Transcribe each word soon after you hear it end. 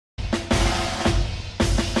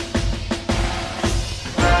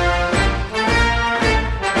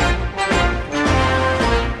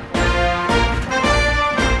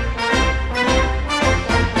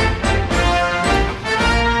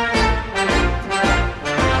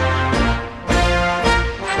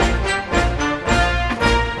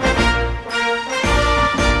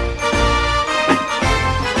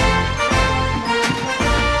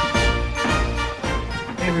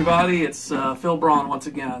everybody, it's Phil Braun once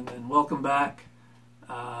again, and welcome back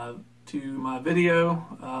to my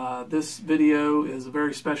video. This video is a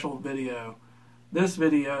very special video. This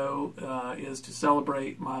video is to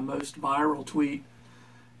celebrate my most viral tweet,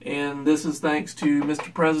 and this is thanks to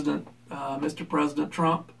Mr. President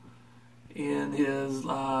Trump. In his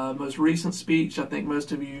most recent speech, I think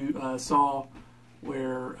most of you saw,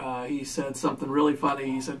 where he said something really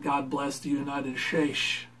funny. He said, "God bless the United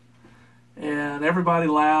States." And everybody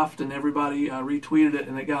laughed, and everybody retweeted it,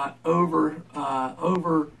 and it got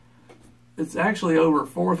it's actually over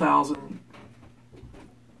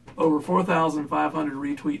 4,500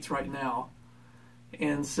 retweets right now.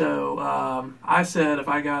 And so I said if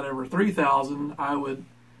I got over 3,000, I would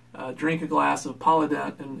drink a glass of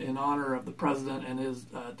Polident in honor of the president and his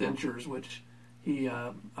dentures, which he,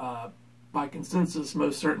 by consensus,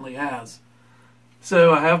 most certainly has.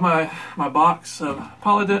 So I have my box of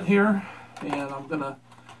Polident here, and I'm gonna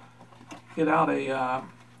get out a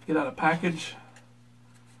package.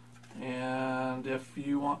 And if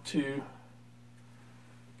you want to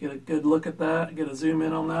get a good look at that, get a zoom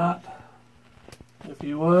in on that, if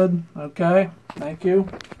you would. Okay, thank you.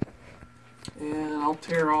 And I'll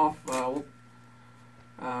tear off. I'm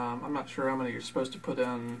not sure how many you're supposed to put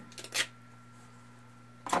in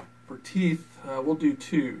for teeth. We'll do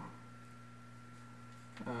 2.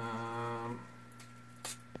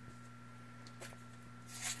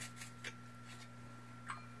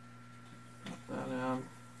 Put that in.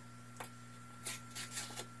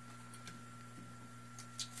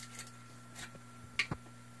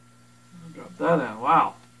 Drop that in.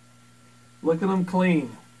 Wow. Look at them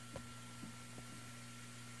clean.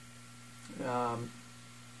 I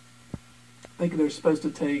think they're supposed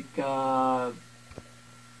to take 2 or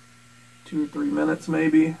 3 minutes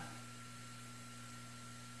maybe.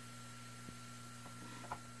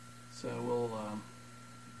 So we'll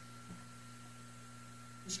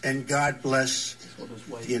and God bless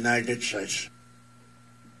the United States.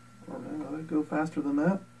 I don't know, they go faster than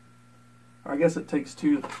that? Or I guess it takes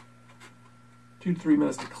 2 to 3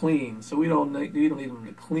 minutes to clean. So we don't need them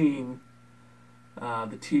to clean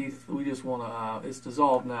the teeth. We just want to, it's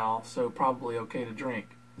dissolved now, so probably okay to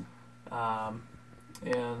drink. You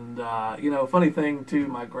know, funny thing too,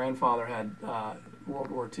 my grandfather had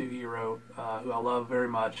World War II hero, who I love very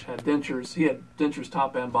much, had dentures. He had dentures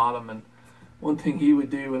top and bottom, and one thing he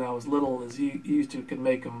would do when I was little is he could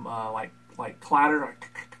make them like clatter,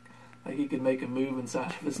 like he could make them move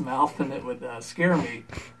inside of his mouth, and it would scare me,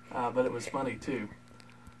 but it was funny too.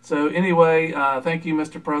 So anyway, thank you,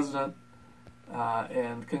 Mr. President,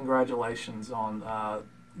 and congratulations on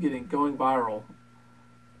going viral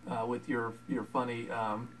with your funny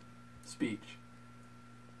speech.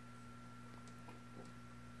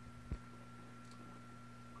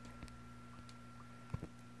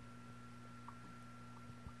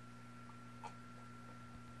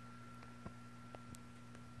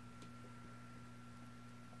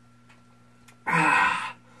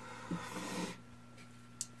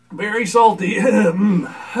 Very salty. Thank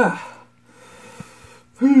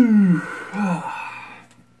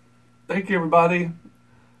you, everybody.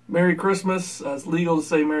 Merry Christmas. It's legal to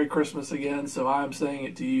say Merry Christmas again, so I am saying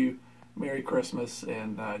it to you. Merry Christmas,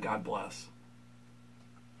 and God bless.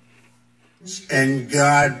 And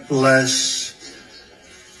God bless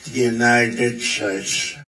the United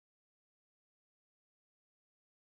States.